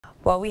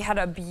Well, we had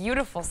a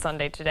beautiful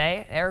Sunday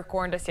today. Eric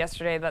warned us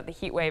yesterday that the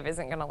heat wave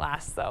isn't going to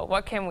last, though.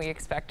 What can we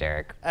expect,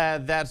 Eric?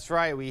 That's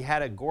right. We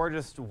had a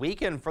gorgeous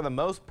weekend for the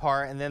most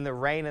part, and then the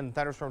rain and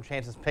thunderstorm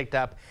chances picked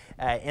up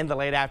in the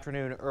late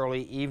afternoon,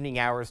 early evening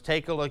hours.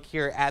 Take a look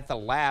here at the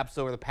laps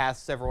over the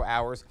past several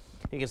hours.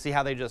 You can see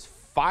how they just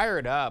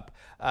fired up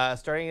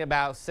starting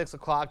about 6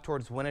 o'clock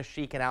towards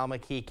Winneshiek and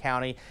Alameda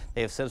County.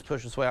 They have since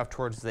pushed its way off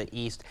towards the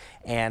east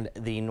and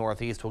the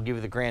northeast. We'll give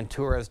you the grand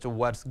tour as to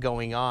what's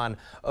going on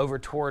over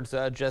towards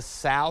just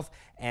south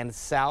and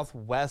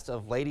southwest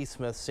of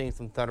Ladysmith, seeing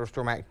some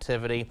thunderstorm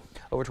activity.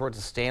 Over towards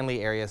the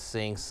Stanley area,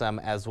 seeing some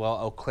as well.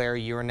 Eau Claire,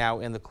 you are now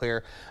in the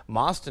clear.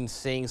 Mauston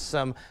seeing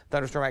some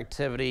thunderstorm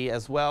activity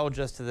as well.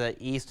 Just to the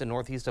east and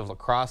northeast of La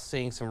Crosse,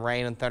 seeing some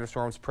rain and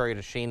thunderstorms. Prairie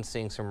du Chien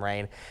seeing some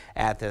rain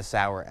at this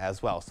hour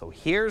as well. So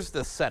here's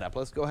the setup.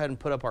 Let's go ahead and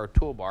put up our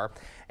toolbar,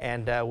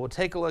 and we'll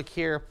take a look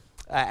here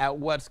at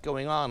what's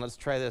going on. Let's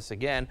try this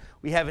again.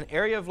 We have an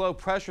area of low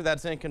pressure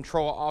that's in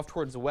control off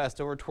towards the west,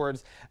 over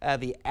towards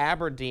the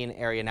Aberdeen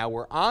area. Now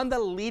we're on the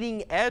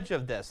leading edge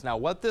of this. Now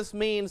what this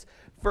means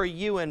for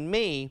you and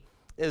me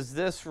is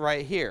this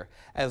right here.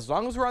 As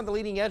long as we're on the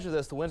leading edge of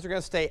this, the winds are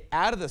going to stay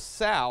out of the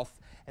south,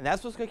 and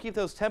that's what's going to keep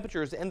those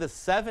temperatures in the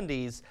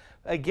 70s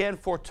again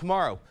for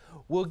tomorrow.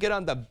 We'll get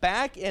on the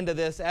back end of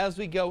this as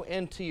we go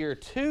into your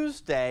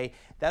Tuesday.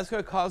 That's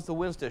going to cause the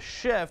winds to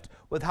shift,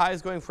 with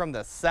highs going from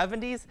the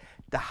 70s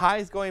to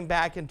highs going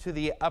back into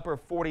the upper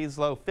 40s,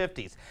 low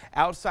 50s.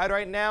 Outside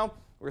right now,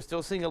 we're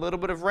still seeing a little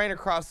bit of rain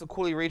across the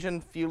Coulee region.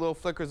 A few little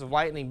flickers of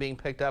lightning being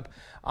picked up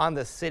on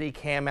the city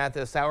cam at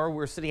this hour.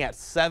 We're sitting at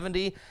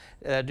 70.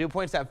 Dew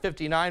points at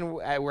 59.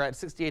 We're at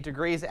 68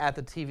 degrees at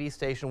the TV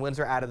station. Winds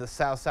are out of the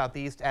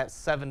south-southeast at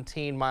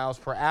 17 miles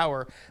per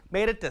hour.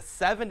 Made it to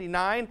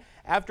 79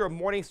 after a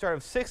morning start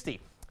of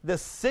 60. The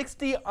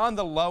 60 on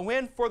the low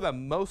end, for the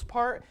most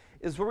part,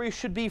 is where we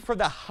should be for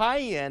the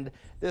high end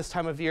this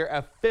time of year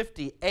of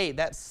 58.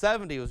 That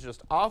 70 was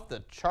just off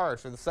the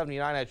charts, or the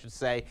 79, I should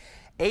say.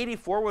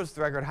 84 was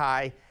the record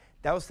high.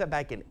 That was set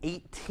back in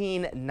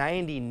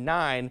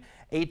 1899.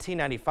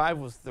 1895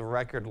 was the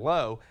record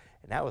low,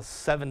 and that was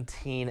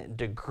 17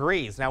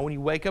 degrees. Now, when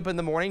you wake up in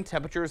the morning,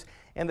 temperatures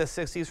in the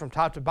 60s from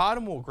top to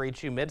bottom will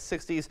greet you.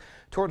 Mid-60s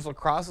towards La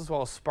Crosse as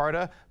well as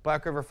Sparta.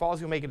 Black River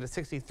Falls, you'll make it to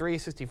 63,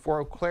 64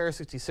 Eau Claire,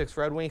 66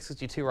 Red Wing,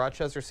 62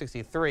 Rochester,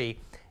 63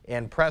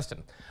 in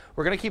Preston.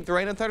 We're going to keep the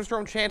rain and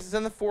thunderstorm chances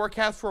in the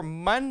forecast for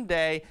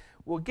Monday.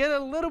 We'll get a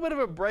little bit of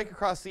a break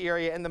across the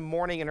area in the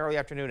morning and early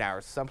afternoon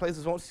hours. Some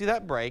places won't see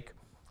that break.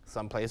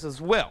 Some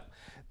places will.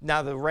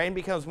 Now the rain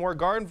becomes more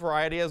garden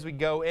variety as we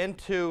go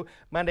into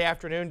Monday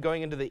afternoon,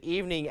 going into the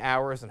evening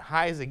hours, and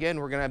highs again,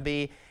 we're going to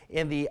be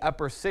in the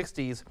upper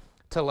 60s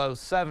to low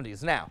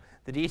 70s. Now,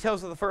 the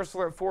details of the first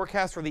alert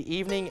forecast for the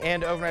evening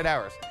and overnight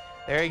hours.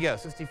 There you go,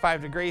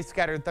 65 degrees,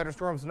 scattered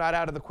thunderstorms not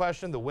out of the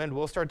question. The wind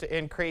will start to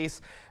increase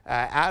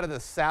out of the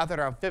south at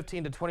around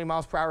 15 to 20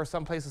 miles per hour.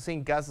 Some places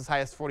seeing gusts as high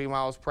as 40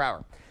 miles per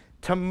hour.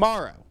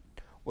 Tomorrow,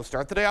 we'll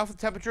start the day off with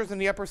temperatures in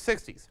the upper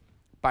 60s.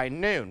 By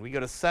noon, we go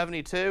to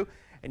 72,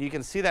 and you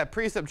can see that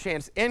precip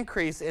chance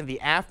increase in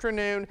the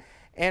afternoon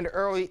and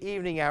early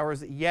evening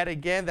hours. Yet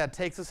again, that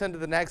takes us into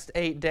the next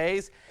 8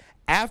 days.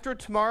 After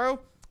tomorrow,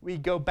 we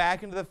go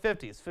back into the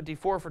 50s,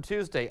 54 for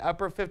Tuesday,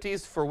 upper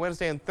 50s for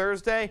Wednesday and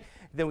Thursday.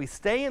 Then we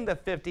stay in the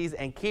 50s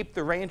and keep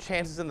the rain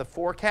chances in the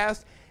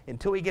forecast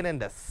until we get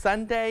into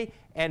Sunday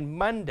and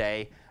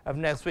Monday of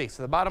next week.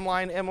 So the bottom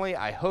line, Emily,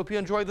 I hope you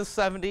enjoyed the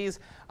 70s.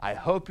 I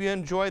hope you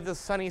enjoyed the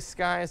sunny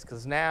skies,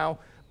 because now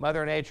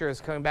Mother Nature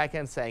is coming back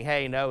in saying,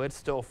 hey, no, it's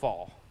still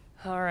fall.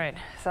 All right.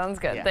 Sounds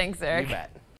good. Yeah, Thanks, Eric. You bet.